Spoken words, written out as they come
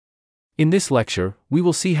In this lecture, we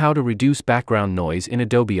will see how to reduce background noise in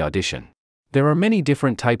Adobe Audition. There are many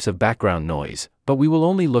different types of background noise, but we will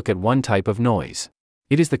only look at one type of noise.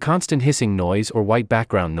 It is the constant hissing noise or white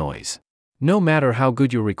background noise. No matter how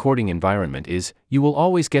good your recording environment is, you will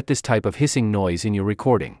always get this type of hissing noise in your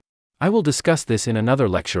recording. I will discuss this in another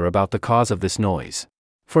lecture about the cause of this noise.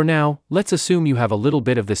 For now, let's assume you have a little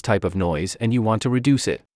bit of this type of noise and you want to reduce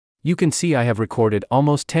it. You can see I have recorded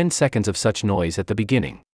almost 10 seconds of such noise at the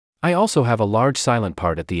beginning. I also have a large silent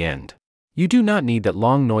part at the end. You do not need that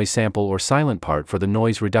long noise sample or silent part for the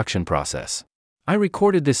noise reduction process. I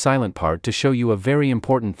recorded this silent part to show you a very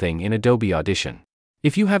important thing in Adobe Audition.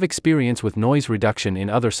 If you have experience with noise reduction in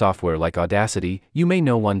other software like Audacity, you may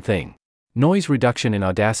know one thing. Noise reduction in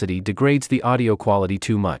Audacity degrades the audio quality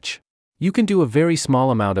too much. You can do a very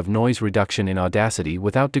small amount of noise reduction in Audacity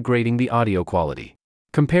without degrading the audio quality.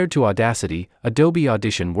 Compared to Audacity, Adobe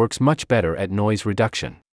Audition works much better at noise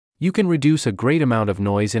reduction. You can reduce a great amount of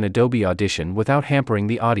noise in Adobe Audition without hampering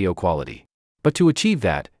the audio quality. But to achieve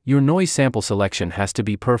that, your noise sample selection has to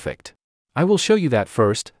be perfect. I will show you that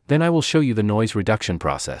first, then I will show you the noise reduction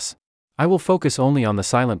process. I will focus only on the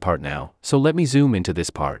silent part now, so let me zoom into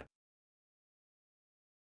this part.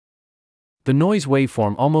 The noise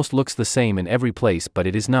waveform almost looks the same in every place, but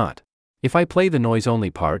it is not. If I play the noise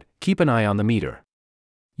only part, keep an eye on the meter.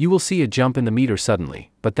 You will see a jump in the meter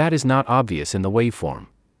suddenly, but that is not obvious in the waveform.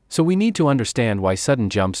 So we need to understand why sudden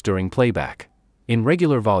jumps during playback. In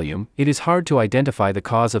regular volume, it is hard to identify the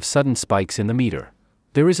cause of sudden spikes in the meter.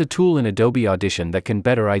 There is a tool in Adobe Audition that can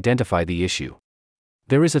better identify the issue.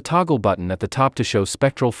 There is a toggle button at the top to show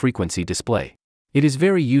spectral frequency display. It is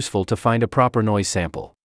very useful to find a proper noise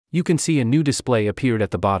sample. You can see a new display appeared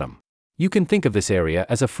at the bottom. You can think of this area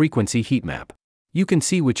as a frequency heat map. You can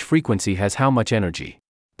see which frequency has how much energy.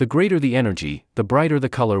 The greater the energy, the brighter the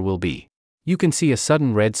color will be. You can see a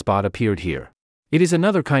sudden red spot appeared here. It is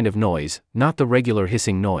another kind of noise, not the regular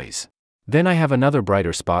hissing noise. Then I have another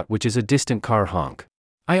brighter spot which is a distant car honk.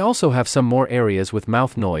 I also have some more areas with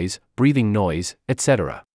mouth noise, breathing noise,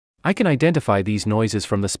 etc. I can identify these noises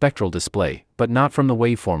from the spectral display, but not from the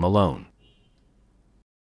waveform alone.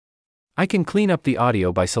 I can clean up the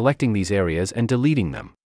audio by selecting these areas and deleting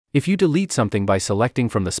them. If you delete something by selecting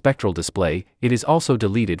from the spectral display, it is also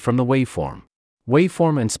deleted from the waveform.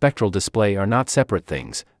 Waveform and spectral display are not separate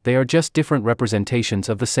things, they are just different representations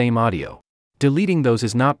of the same audio. Deleting those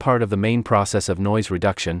is not part of the main process of noise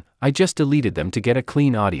reduction, I just deleted them to get a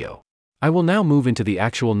clean audio. I will now move into the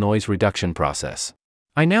actual noise reduction process.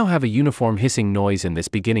 I now have a uniform hissing noise in this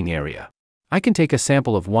beginning area. I can take a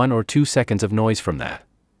sample of 1 or 2 seconds of noise from that.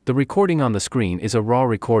 The recording on the screen is a raw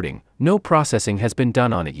recording, no processing has been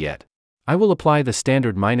done on it yet. I will apply the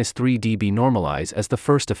standard -3 dB normalize as the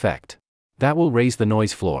first effect. That will raise the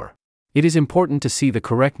noise floor. It is important to see the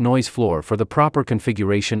correct noise floor for the proper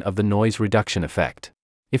configuration of the noise reduction effect.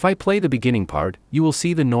 If I play the beginning part, you will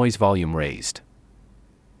see the noise volume raised.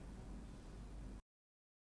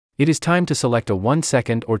 It is time to select a 1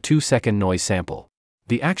 second or 2 second noise sample.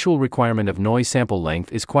 The actual requirement of noise sample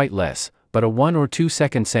length is quite less, but a 1 or 2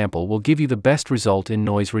 second sample will give you the best result in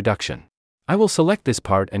noise reduction. I will select this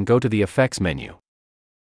part and go to the Effects menu.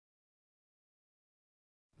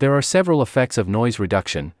 There are several effects of noise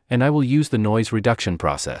reduction, and I will use the noise reduction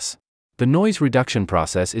process. The noise reduction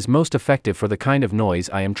process is most effective for the kind of noise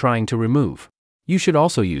I am trying to remove. You should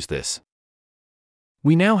also use this.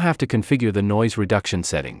 We now have to configure the noise reduction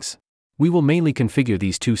settings. We will mainly configure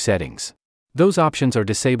these 2 settings. Those options are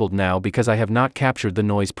disabled now because I have not captured the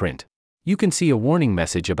noise print. You can see a warning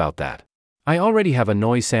message about that. I already have a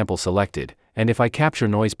noise sample selected, and if I capture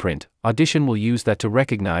noise print, Audition will use that to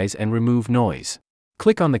recognize and remove noise.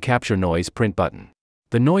 Click on the Capture Noise Print button.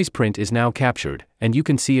 The noise print is now captured, and you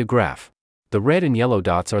can see a graph. The red and yellow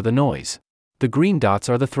dots are the noise. The green dots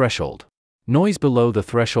are the threshold. Noise below the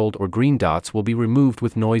threshold or green dots will be removed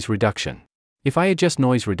with noise reduction. If I adjust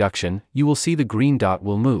noise reduction, you will see the green dot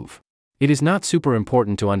will move. It is not super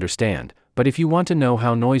important to understand, but if you want to know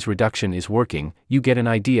how noise reduction is working, you get an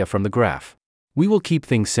idea from the graph. We will keep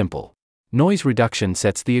things simple. Noise reduction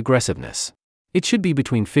sets the aggressiveness. It should be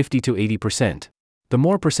between 50 to 80%. The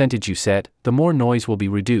more percentage you set, the more noise will be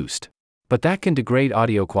reduced. But that can degrade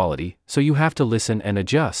audio quality, so you have to listen and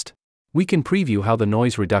adjust. We can preview how the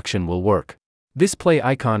noise reduction will work. This play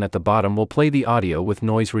icon at the bottom will play the audio with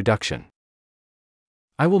noise reduction.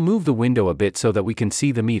 I will move the window a bit so that we can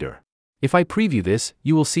see the meter. If I preview this,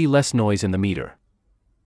 you will see less noise in the meter.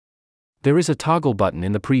 There is a toggle button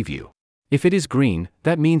in the preview. If it is green,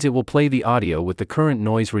 that means it will play the audio with the current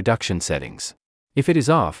noise reduction settings. If it is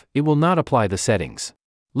off, it will not apply the settings.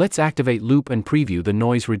 Let's activate loop and preview the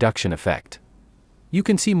noise reduction effect. You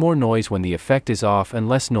can see more noise when the effect is off and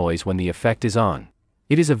less noise when the effect is on.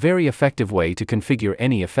 It is a very effective way to configure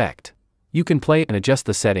any effect. You can play and adjust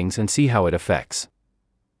the settings and see how it affects.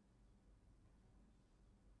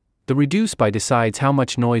 The reduce by decides how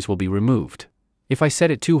much noise will be removed. If I set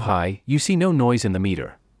it too high, you see no noise in the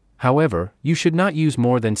meter. However, you should not use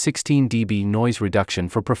more than 16 dB noise reduction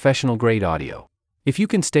for professional grade audio. If you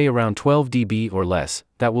can stay around 12 dB or less,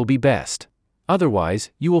 that will be best.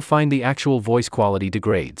 Otherwise, you will find the actual voice quality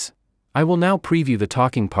degrades. I will now preview the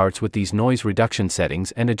talking parts with these noise reduction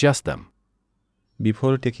settings and adjust them.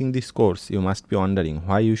 Before taking this course, you must be wondering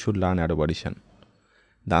why you should learn Adobe Audition.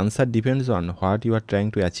 The answer depends on what you are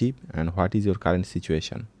trying to achieve and what is your current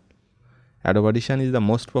situation. Adobe Audition is the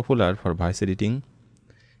most popular for voice editing.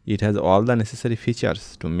 It has all the necessary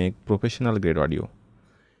features to make professional grade audio.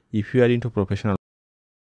 If you are into professional,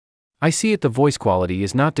 I see it, the voice quality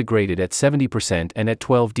is not degraded at 70% and at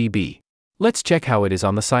 12 dB. Let's check how it is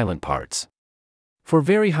on the silent parts. For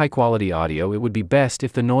very high quality audio, it would be best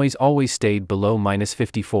if the noise always stayed below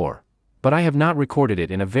 -54. But I have not recorded it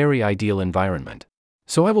in a very ideal environment.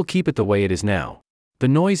 So I will keep it the way it is now. The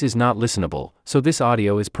noise is not listenable, so this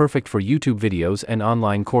audio is perfect for YouTube videos and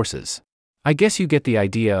online courses. I guess you get the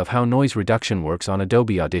idea of how noise reduction works on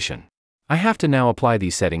Adobe Audition. I have to now apply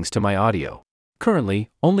these settings to my audio. Currently,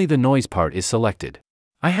 only the noise part is selected.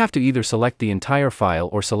 I have to either select the entire file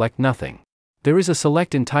or select nothing. There is a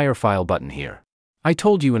select entire file button here. I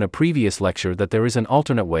told you in a previous lecture that there is an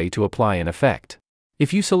alternate way to apply an effect.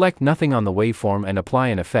 If you select nothing on the waveform and apply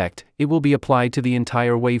an effect, it will be applied to the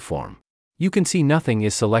entire waveform. You can see nothing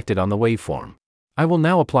is selected on the waveform. I will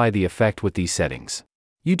now apply the effect with these settings.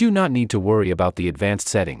 You do not need to worry about the advanced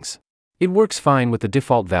settings. It works fine with the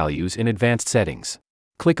default values in advanced settings.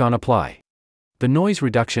 Click on Apply. The noise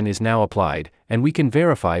reduction is now applied, and we can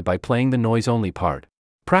verify by playing the noise-only part.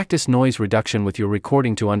 Practice noise reduction with your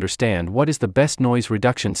recording to understand what is the best noise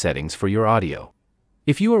reduction settings for your audio.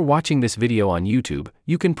 If you are watching this video on YouTube,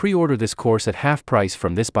 you can pre-order this course at half price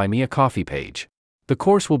from this Buy Me a Coffee page. The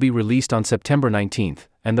course will be released on September 19th,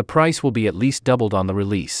 and the price will be at least doubled on the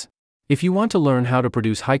release. If you want to learn how to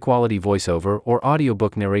produce high-quality voiceover or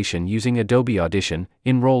audiobook narration using Adobe Audition,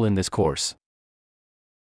 enroll in this course.